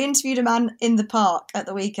 They interviewed a man in the park at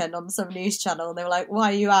the weekend on some news channel and they were like,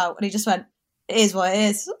 why are you out? And he just went, it is what it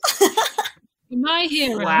is. My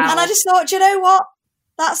hero. Wow. And I just thought, do you know what?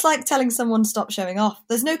 That's like telling someone stop showing off.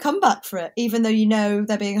 There's no comeback for it, even though you know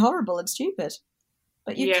they're being horrible and stupid.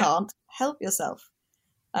 But you can't help yourself.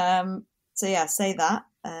 Say that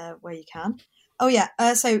where you can. Oh yeah,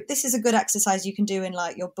 so this is a good exercise you can do in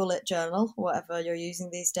like your bullet journal, whatever you're using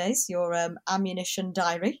these days, your ammunition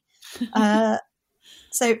diary.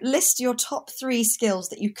 So list your top 3 skills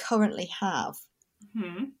that you currently have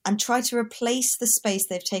and try to replace the space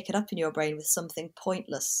they've taken up in your brain with something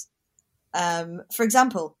pointless. For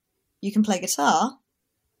example, you can play guitar,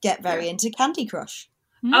 get very into Candy Crush.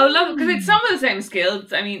 Oh, love it, because it's some of the same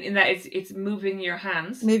skills. I mean, in that it's moving your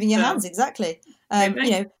hands. Moving your hands, exactly.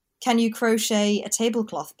 Can you crochet a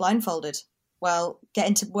tablecloth blindfolded? Well, get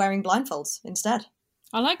into wearing blindfolds instead.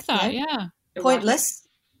 I like that, yeah. Pointless,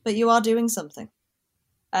 but you are doing something.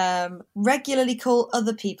 Regularly call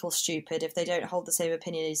other people stupid if they don't hold the same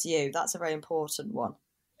opinion as you. That's a very important one.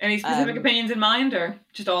 Any specific opinions in mind, or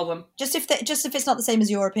just all of them? Just if it's not the same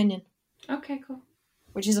as your opinion. Okay, cool.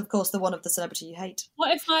 Which is, of course, the one of the celebrity you hate.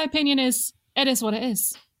 What if my opinion is, it is what it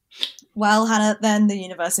is? Well, Hannah, then the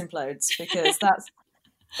universe implodes, because that's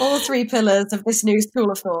all 3 pillars of this new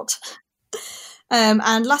school of thought.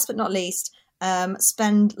 And last but not least,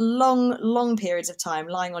 spend long periods of time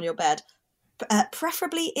lying on your bed,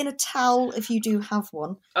 preferably in a towel if you do have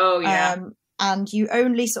one. Oh, yeah. And you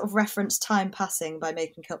only sort of reference time passing by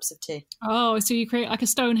making cups of tea. Oh, so you create like a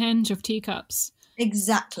Stonehenge of teacups.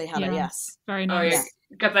 Exactly, Hannah, yes. Very nice. Oh,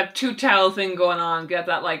 got that 2 towel thing going on. Got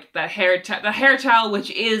that like that hair towel,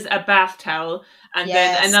 which is a bath towel, and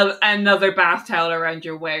then another bath towel around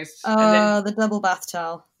your waist. Oh, and then, the double bath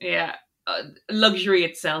towel. Yeah, luxury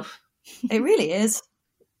itself. It really is.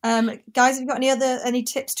 Guys, have you got any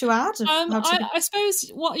tips to add? I suppose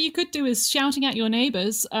what you could do is shouting at your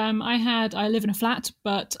neighbours. I live in a flat,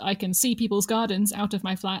 but I can see people's gardens out of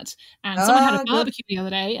my flat. And someone had a barbecue the other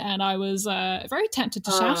day, and I was very tempted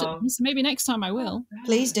to shout at them. So maybe next time I will.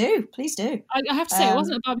 Please do. I have to say, it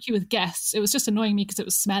wasn't a barbecue with guests. It was just annoying me because it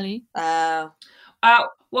was smelly.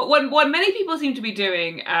 What many people seem to be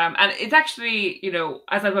doing, and it's actually,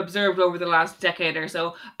 as I've observed over the last decade or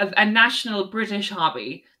so, a national British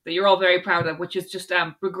hobby that you're all very proud of, which is just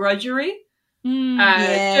begrudgery.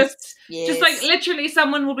 Just like literally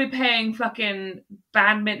someone will be playing fucking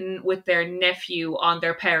badminton with their nephew on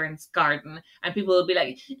their parents' garden, and people will be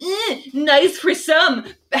like, nice for some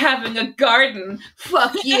having a garden,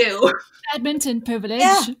 fuck you. Badminton privilege.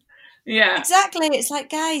 Yeah. Exactly. It's like,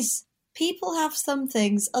 guys, people have some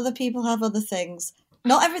things, other people have other things.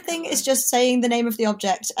 Not everything is just saying the name of the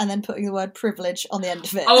object and then putting the word privilege on the end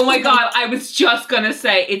of it. Oh my god, I was just gonna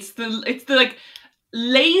say it's the like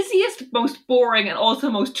laziest, most boring, and also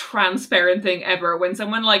most transparent thing ever when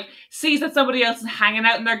someone like sees that somebody else is hanging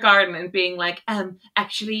out in their garden and being like,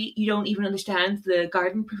 actually, you don't even understand the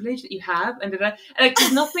garden privilege that you have, and like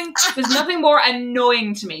there's nothing more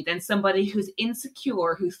annoying to me than somebody who's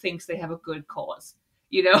insecure who thinks they have a good cause.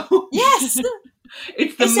 Yes.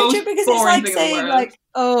 It's the most so true, because boring it's like thing saying in the world. like,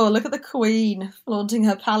 oh, look at the Queen flaunting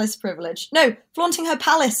her palace privilege. No, flaunting her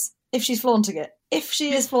palace if she's flaunting it. If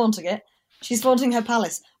she is flaunting it, she's flaunting her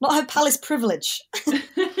palace, not her palace privilege.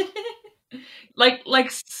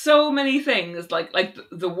 like so many things, like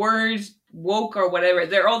the word woke or whatever,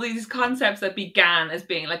 there are all these concepts that began as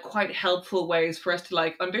being like quite helpful ways for us to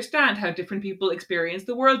like understand how different people experience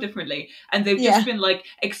the world differently, and they've just been like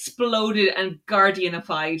exploded and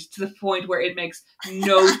guardianified to the point where it makes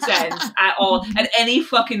no sense at all, and any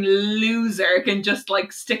fucking loser can just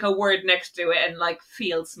like stick a word next to it and like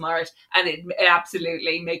feel smart, and it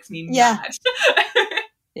absolutely makes me mad.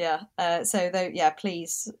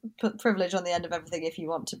 Please put privilege on the end of everything if you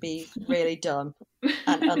want to be really dumb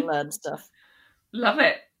and unlearn stuff. Love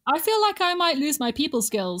it. I feel like I might lose my people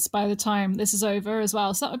skills by the time this is over as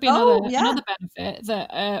well. So that would be another benefit,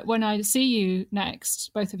 that when I see you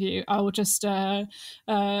next, both of you, I will just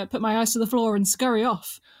put my eyes to the floor and scurry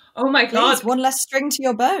off. Oh my god. Please, one less string to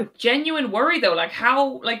your bow. Genuine worry though, like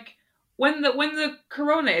how, like when the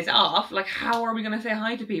corona is off, like how are we going to say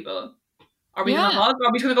hi to people? Are we going to hug?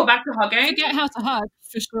 Are we going to go back to hugging? Forget how to hug,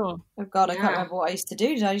 for sure. Oh God, I can't remember what I used to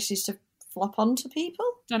do. Did I just used to flop onto people?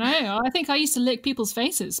 Don't know. I think I used to lick people's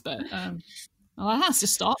faces, but that has to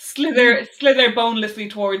stop. Slither bonelessly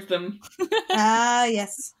towards them.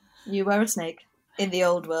 Yes. You were a snake in the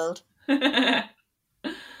old world. I'm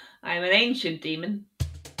an ancient demon.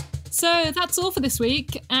 So that's all for this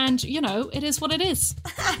week, and it is what it is.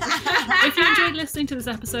 If you enjoyed listening to this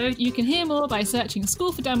episode, you can hear more by searching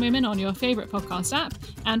School for Dumb Women on your favourite podcast app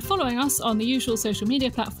and following us on the usual social media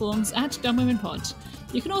platforms at Dumb Women Pod.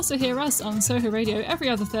 You can also hear us on Soho Radio every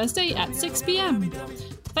other Thursday at 6 p.m.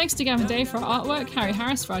 Thanks to Gavin Day for our artwork, Harry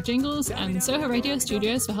Harris for our jingles, and Soho Radio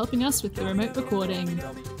Studios for helping us with the remote recording.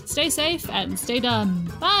 Stay safe and stay dumb.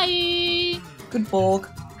 Bye! Good Borg.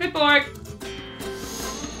 Good Borg.